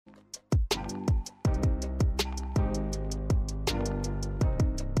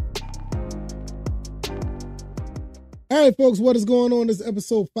All right, folks, what is going on? This is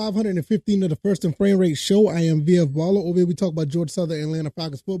episode 515 of the First and Frame Rate Show. I am VF Baller. Over here, we talk about Georgia Southern and Atlanta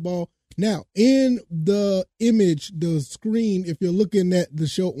Falcons football. Now, in the image, the screen, if you're looking at the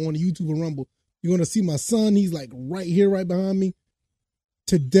show on YouTube and Rumble, you're going to see my son. He's like right here, right behind me.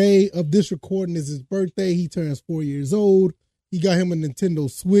 Today of this recording is his birthday. He turns 4 years old. He got him a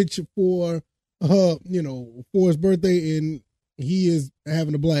Nintendo Switch for his birthday, and he is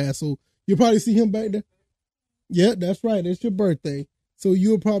having a blast. So you'll probably see him back there. Yeah, that's right. It's your birthday. So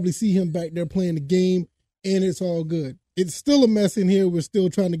you'll probably see him back there playing the game, and it's all good. It's still a mess in here. We're still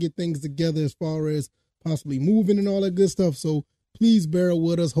trying to get things together as far as possibly moving and all that good stuff. So please bear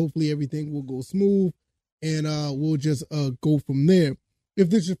with us. Hopefully everything will go smooth, and we'll just go from there. If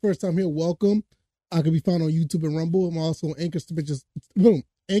this is your first time here, welcome. I can be found on YouTube and Rumble. I'm also on Anchor, Stitcher,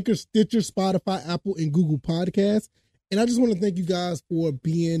 Spotify, Apple, and Google Podcasts. And I just want to thank you guys for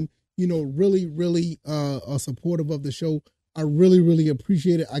being really supportive of the show. I really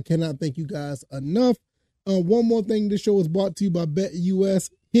appreciate it. I cannot thank you guys enough. One more thing, this show is brought to you by BetUS.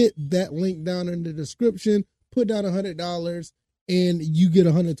 Hit that link down in the description. Put down $100 and you get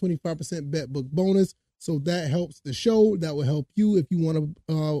 125% bet book bonus. So that helps the show. That will help you if you want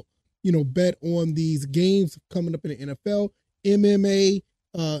to, bet on these games coming up in the NFL, MMA,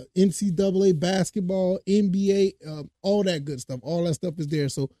 NCAA basketball, NBA, all that good stuff. All that stuff is there.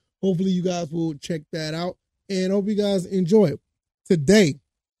 So hopefully you guys will check that out and hope you guys enjoy it. Today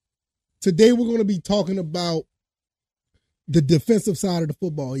we're going to be talking about the defensive side of the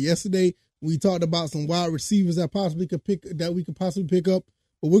football. Yesterday we talked about some wide receivers that we could possibly pick up,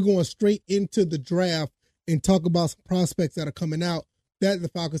 but we're going straight into the draft and talk about some prospects that are coming out that the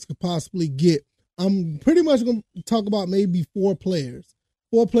Falcons could possibly get. I'm pretty much going to talk about maybe four players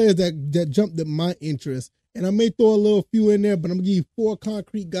that jumped at my interest. And I may throw a little few in there, but I'm going to give you four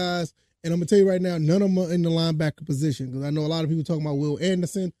concrete guys. And I'm going to tell you right now, none of them are in the linebacker position, because I know a lot of people talking about Will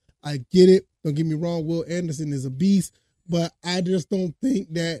Anderson. I get it. Don't get me wrong. Will Anderson is a beast, but I just don't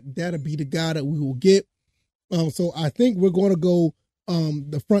think that that'll be the guy that we will get. So I think we're going to go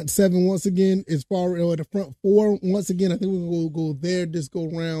the front seven once again, as far as the front four once again. I think we're going to go there this go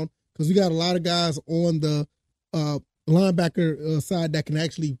round, because we got a lot of guys on the linebacker side that can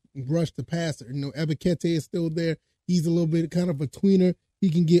actually rush the passer. Ebikete is still there. He's a little bit kind of a tweener. He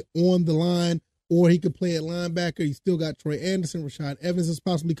can get on the line, or he could play at linebacker. You still got Troy Anderson. Rashad Evans is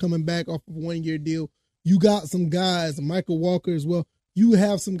possibly coming back off of a 1-year deal. You got some guys, Michael Walker as well. You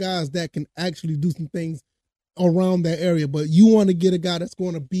have some guys that can actually do some things around that area, but you want to get a guy that's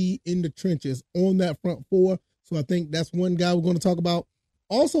going to be in the trenches on that front four. So I think that's one guy we're going to talk about.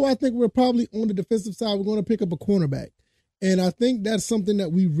 Also, I think we're probably on the defensive side, we're going to pick up a cornerback. And I think that's something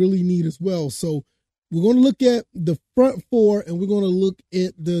that we really need as well. So we're going to look at the front four, and we're going to look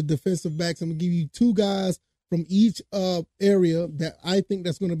at the defensive backs. I'm going to give you two guys from each area that I think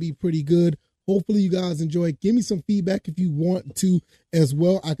that's going to be pretty good. Hopefully you guys enjoy. Give me some feedback if you want to as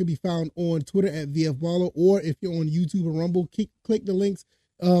well. I can be found on Twitter at VFBaller, or if you're on YouTube or Rumble, click the links.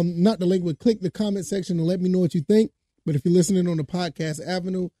 Not the link, but click the comment section and let me know what you think. But if you're listening on the podcast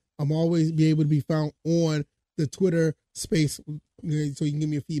avenue, I'm always be able to be found on the Twitter space, so you can give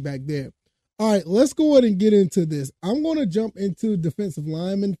me a feedback there. All right, let's go ahead and get into this. I'm going to jump into defensive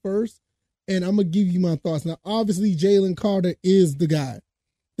linemen first, and I'm going to give you my thoughts. Now, obviously, Jalen Carter is the guy.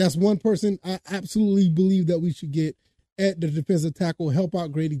 That's one person I absolutely believe that we should get at the defensive tackle, help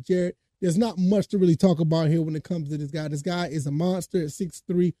out Grady Jarrett. There's not much to really talk about here when it comes to this guy. This guy is a monster at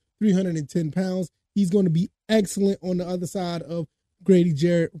 6'3", 310 pounds. He's going to be excellent on the other side of Grady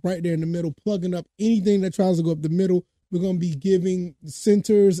Jarrett, right there in the middle, plugging up anything that tries to go up the middle. We're going to be giving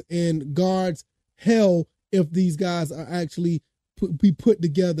centers and guards hell if these guys are actually be put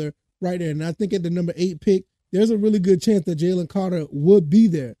together right there. And I think at the number 8 pick, there's a really good chance that Jalen Carter would be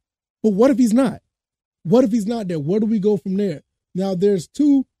there. But what if he's not? What if he's not there? Where do we go from there? Now, there's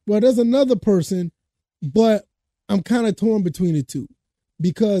another person, but I'm kind of torn between the two,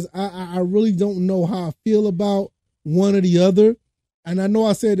 because I really don't know how I feel about one or the other. And I know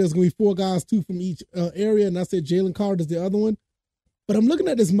I said there's going to be 4 guys, 2 from each area, and I said Jalen Carter is the other one. But I'm looking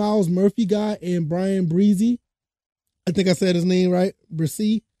at this Miles Murphy guy and Brian Breezy. I think I said his name right.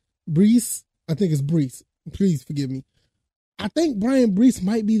 Brees. I think it's Brees. Please forgive me. I think Brian Brees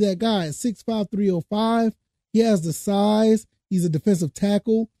might be that guy at 6'5", 305. He has the size. He's a defensive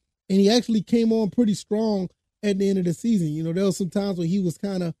tackle, and he actually came on pretty strong at the end of the season. There was some times where he was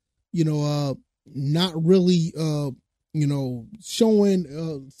kind of, not really,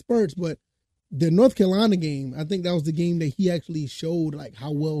 showing spurts, but the North Carolina game, I think that was the game that he actually showed like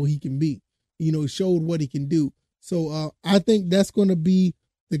how well he can be. Showed what he can do. So I think that's going to be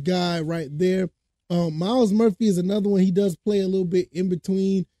the guy right there. Miles Murphy is another one. He does play a little bit in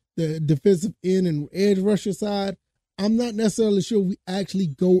between the defensive end and edge rusher side. I'm not necessarily sure we actually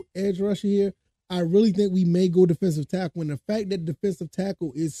go edge rusher here. I really think we may go defensive tackle. And the fact that defensive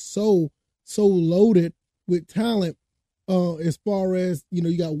tackle is so loaded with talent, as far as,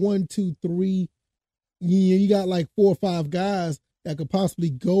 you got 1, 2, 3, you got like 4 or 5 guys that could possibly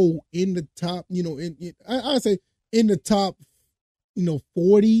go in the top, I'd say in the top,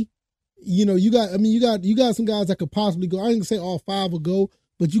 40. You got some guys that could possibly go. I didn't say all 5 will go,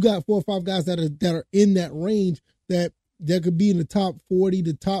 but you got 4 or 5 guys that are in that range that could be in the top 40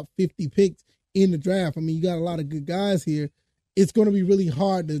 to top 50 picks in the draft. I mean, you got a lot of good guys here. It's going to be really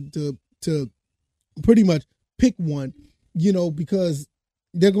hard to pretty much pick one, because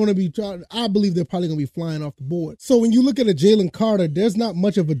they're going to be trying. I believe they're probably going to be flying off the board. So when you look at a Jalen Carter, there's not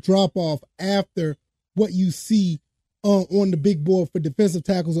much of a drop off after what you see on the big board for defensive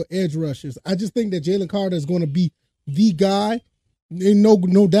tackles or edge rushers. I just think that Jalen Carter is going to be the guy, and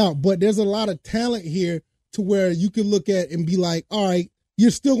no doubt. But there's a lot of talent here to where you can look at and be like, all right, you're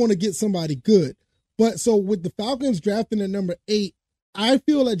still going to get somebody good. But so with the Falcons drafting at number 8, I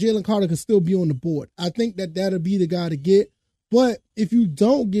feel like Jalen Carter could still be on the board. I think that that'll be the guy to get. But if you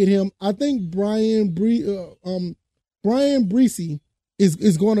don't get him, I think Brian Bresee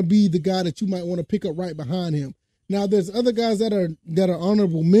is going to be the guy that you might want to pick up right behind him. Now, there's other guys that are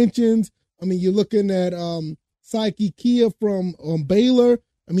honorable mentions. I mean, you're looking at Saiki Kia from Baylor.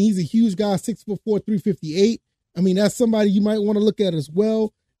 I mean, he's a huge guy, 6'4", 358. I mean, that's somebody you might want to look at as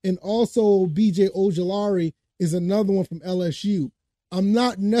well. And also, B.J. Ojulari is another one from LSU. I'm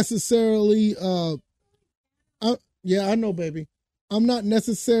not necessarily, I know, baby. I'm not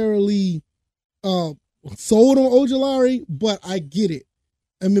necessarily sold on Ojulari, but I get it.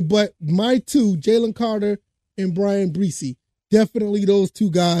 I mean, but my two, Jalen Carter and Brian Bresee, definitely those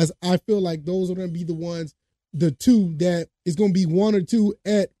 2 guys. I feel like those are going to be the 2 that is going to be 1 or 2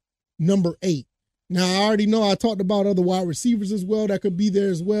 at number 8. Now, I already know I talked about other wide receivers as well that could be there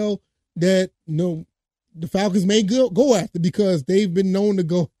as well that, the Falcons may go after because they've been known to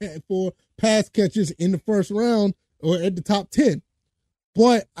go for pass catchers in the first round or at the top 10.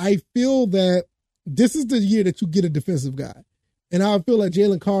 But I feel that this is the year that you get a defensive guy. And I feel like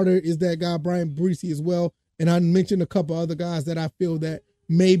Jalen Carter is that guy, Brian Bresee as well. And I mentioned a couple other guys that I feel that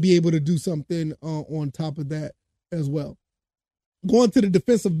may be able to do something on top of that as well. Going to the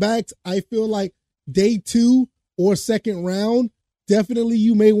defensive backs, I feel like day 2 or second round, definitely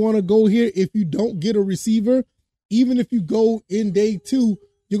you may want to go here if you don't get a receiver. Even if you go in day 2,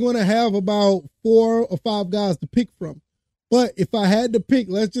 you're going to have about 4 or 5 guys to pick from. But if I had to pick,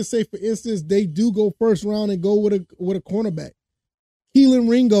 let's just say, for instance, they do go first round and go with a cornerback. Keelan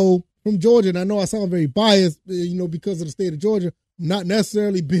Ringo from Georgia, and I know I sound very biased, because of the state of Georgia. I'm not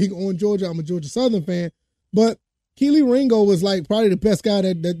necessarily big on Georgia. I'm a Georgia Southern fan. But Keelan Ringo was like probably the best guy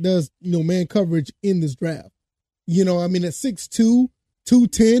that does, man coverage in this draft. At 6'2",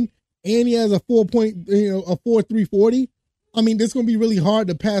 210, and he has a 4.3 40. I mean, it's going to be really hard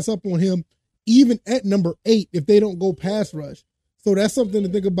to pass up on him, even at number 8, if they don't go pass rush. So that's something to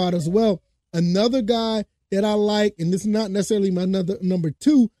think about as well. Another guy that I like, and this is not necessarily my number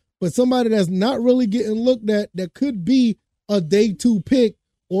 2, but somebody that's not really getting looked at that could be a day 2 pick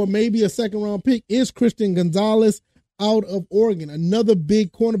or maybe a second round pick is Christian Gonzalez out of Oregon. Another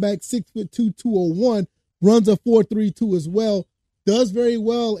big cornerback, 6'2", 201, runs a 4.32 as well. Does very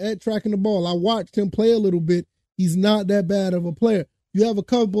well at tracking the ball. I watched him play a little bit. He's not that bad of a player. You have a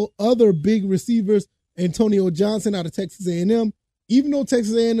couple other big receivers, Antonio Johnson out of Texas A&M. Even though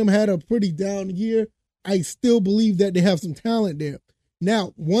Texas A&M had a pretty down year, I still believe that they have some talent there.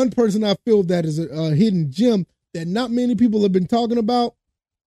 Now, one person I feel that is a hidden gem that not many people have been talking about,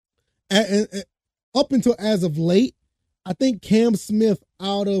 up until as of late, I think Cam Smith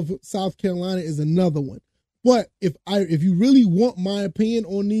out of South Carolina is another one. But if you really want my opinion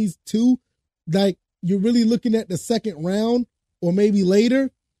on these 2, like you're really looking at the second round or maybe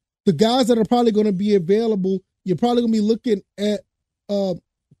later, the guys that are probably going to be available, you're probably going to be looking at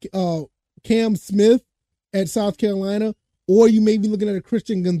Cam Smith at South Carolina, or you may be looking at a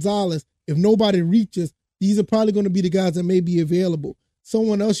Christian Gonzalez. If nobody reaches, these are probably going to be the guys that may be available.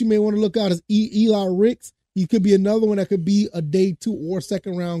 Someone else you may want to look at is Eli Ricks. He could be another one that could be a day 2 or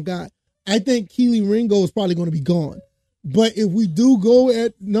second round guy. I think Keelan Ringo is probably going to be gone. But if we do go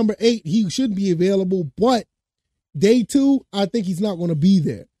at number 8, he should be available. But day 2, I think he's not going to be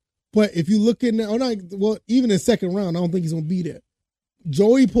there. But if you look in there, even in second round, I don't think he's going to be there.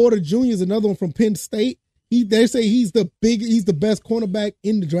 Joey Porter Jr. is another one from Penn State. They say he's the best cornerback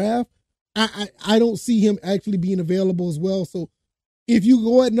in the draft. I don't see him actually being available as well. So if you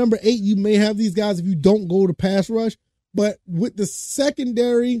go at number 8, you may have these guys if you don't go to pass rush. But with the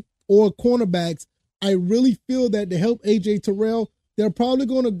secondary or cornerbacks, I really feel that to help A.J. Terrell, they're probably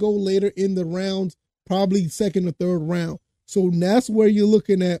going to go later in the rounds, probably second or third round. So that's where you're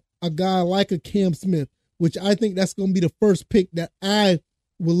looking at a guy like a Cam Smith, which I think that's going to be the first pick that I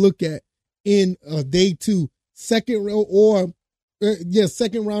will look at in day 2, second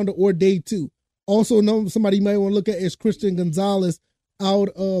rounder or day 2. Also, somebody you might want to look at is Christian Gonzalez out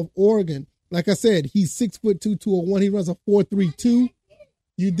of Oregon. Like I said, he's 6'2", 201. He runs a 4.32.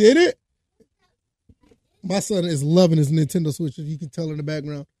 You did it? My son is loving his Nintendo Switch, as you can tell in the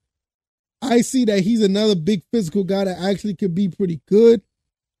background. I see that he's another big physical guy that actually could be pretty good.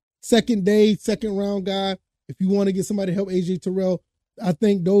 Second round guy. If you want to get somebody to help AJ Terrell, I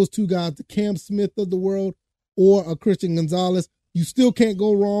think those two guys, the Cam Smith of the world or a Christian Gonzalez, you still can't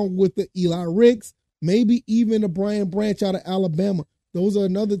go wrong with the Eli Ricks, maybe even a Brian Branch out of Alabama. Those are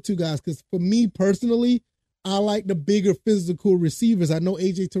another two guys, because for me personally, I like the bigger physical receivers. I know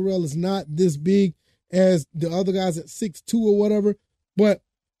AJ Terrell is not this big as the other guys at 6'2" or whatever, but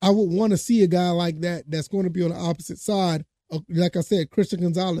I would want to see a guy like that that's going to be on the opposite side. Like I said, Christian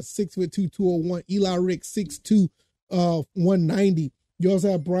Gonzalez, 6'2", 201. Eli Ricks, 6'2", 190. You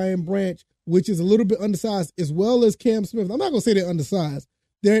also have Brian Branch, which is a little bit undersized, as well as Cam Smith. I'm not going to say they're undersized.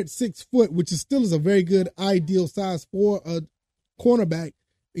 They're at 6 foot, which is still a very good ideal size for a cornerback.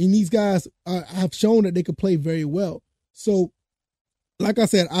 And these guys have shown that they could play very well. So, like I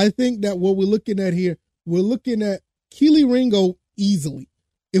said, I think that what we're looking at here, we're looking at Kelee Ringo easily.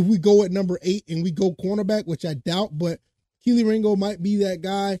 If we go at number 8 and we go cornerback, which I doubt, but Kelee Ringo might be that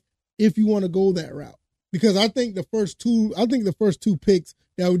guy if you want to go that route. Because I think the first two picks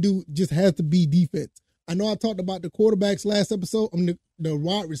that we do just has to be defense. I know I talked about the quarterbacks last episode, the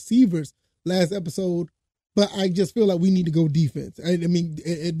wide receivers last episode, but I just feel like we need to go defense. I mean,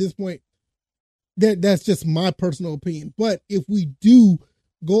 at this point, that's just my personal opinion. But if we do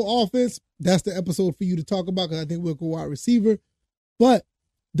go offense, that's the episode for you to talk about, because I think we'll go wide receiver. But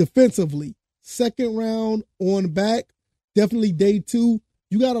defensively, second round on back, definitely day 2.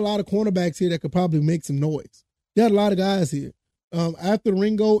 You got a lot of cornerbacks here that could probably make some noise. You got a lot of guys here. After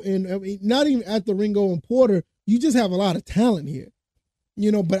Ringo and not even after Ringo and Porter, you just have a lot of talent here.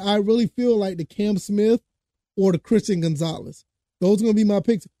 But I really feel like the Cam Smith or the Christian Gonzalez. Those are going to be my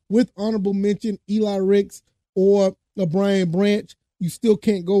picks, with honorable mention Eli Ricks or Brian Branch. You still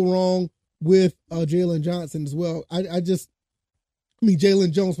can't go wrong with Jalen Johnson as well.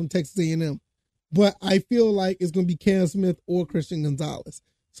 Jalen Jones from Texas A&M. But I feel like it's going to be Cam Smith or Christian Gonzalez.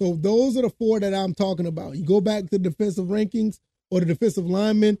 So those are the 4 that I'm talking about. You go back to the defensive rankings or the defensive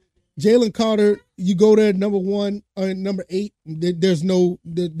linemen. Jalen Carter, you go there number 1 or number 8. There's no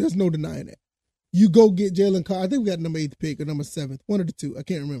denying that. You go get Jalen Carter. I think we got number 8th pick or number 7th. One of the two. I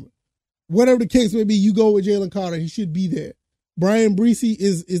can't remember. Whatever the case may be, you go with Jalen Carter. He should be there. Brian Breesy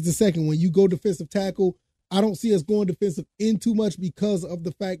is the second one. You go defensive tackle. I don't see us going defensive end too much because of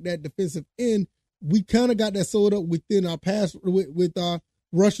the fact that defensive end, we kind of got that sold up within our pass with our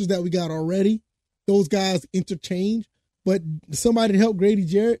rushers that we got already. Those guys interchange. But somebody to help Grady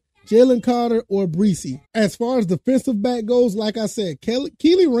Jarrett, Jalen Carter or Breesy. As far as defensive back goes, like I said,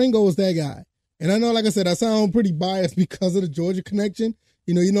 Kelee Ringo is that guy. And I know, like I said, I sound pretty biased because of the Georgia connection.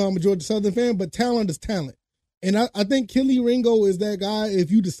 You know I'm a Georgia Southern fan, but talent is talent. And I think Kelee Ringo is that guy if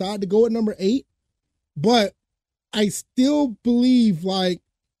you decide to go at number 8. But I still believe, like,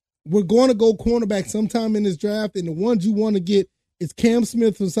 we're going to go cornerback sometime in this draft, and the ones you want to get is Cam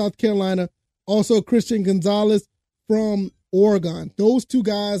Smith from South Carolina, also Christian Gonzalez from Oregon. Those 2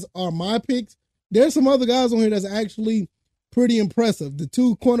 guys are my picks. There's some other guys on here that's actually pretty impressive. The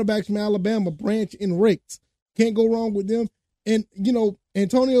 2 cornerbacks from Alabama, Branch and Ricks. Can't go wrong with them. And,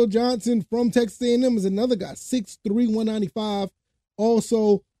 Antonio Johnson from Texas A&M is another guy, 6'3", 195.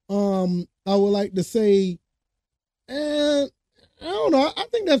 Also, I would like to say, I don't know. I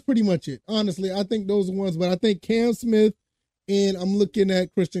think that's pretty much it. Honestly, I think those are ones, but I think Cam Smith and I'm looking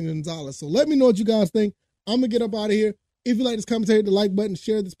at Christian Gonzalez. So let me know what you guys think. I'm going to get up out of here. If you like this commentary, hit the like button,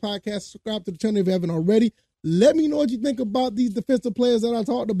 share this podcast, subscribe to the channel if you haven't already. Let me know what you think about these defensive players that I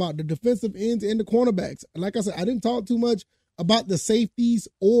talked about, the defensive ends and the cornerbacks. Like I said, I didn't talk too much about the safeties,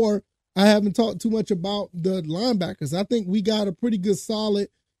 or I haven't talked too much about the linebackers. I think we got a pretty good solid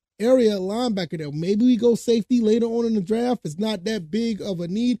area linebacker there. Maybe we go safety later on in the draft. It's not that big of a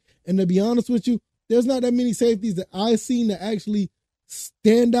need. And to be honest with you, there's not that many safeties that I've seen that actually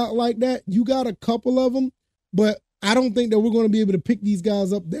stand out like that. You got a couple of them, but I don't think that we're going to be able to pick these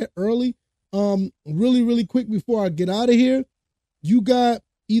guys up that early. Really, really quick before I get out of here, you got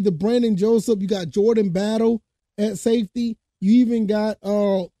either Brandon Joseph, you got Jordan Battle at safety, You even got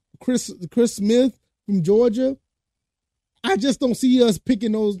Chris Smith from Georgia. I just don't see us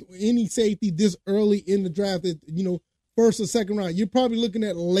picking any safety this early in the draft. First or second round. You're probably looking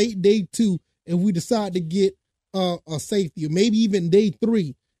at late day 2 if we decide to get a safety, or maybe even day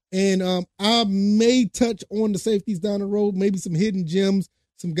 3. And I may touch on the safeties down the road, maybe some hidden gems,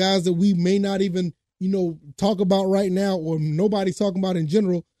 some guys that we may not even, talk about right now, or nobody's talking about in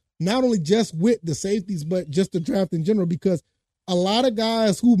general, not only just with the safeties, but just the draft in general, because a lot of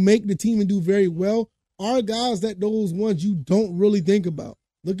guys who make the team and do very well are guys that those ones you don't really think about.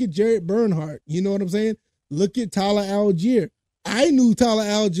 Look at Jared Bernhardt. You know what I'm saying? Look at Tyler Algier. I knew Tyler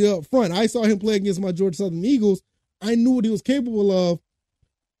Algier up front. I saw him play against my Georgia Southern Eagles. I knew what he was capable of.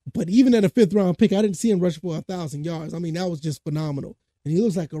 But even at a 5th round pick, I didn't see him rush for 1,000 yards. I mean, that was just phenomenal. And he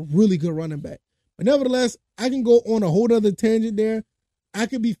looks like a really good running back. But nevertheless, I can go on a whole other tangent there. I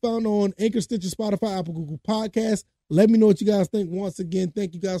can be found on Anchor, Stitcher, Spotify, Apple, Google Podcasts. Let me know what you guys think. Once again,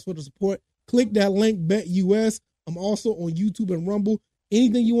 thank you guys for the support. Click that link, BetUS. I'm also on YouTube and Rumble.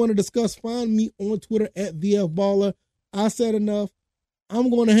 Anything you want to discuss, find me on Twitter at VFBaller. I said enough. I'm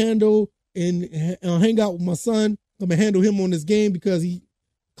going to handle and hang out with my son. I'm going to handle him on this game because he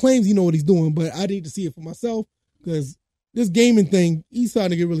claims he know what he's doing, but I need to see it for myself because this gaming thing, he's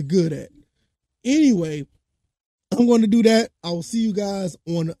starting to get really good at. Anyway, I'm going to do that. I will see you guys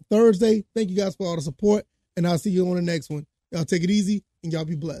on Thursday. Thank you guys for all the support, and I'll see you on the next one. Y'all take it easy, and y'all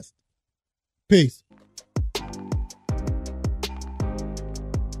be blessed. Peace.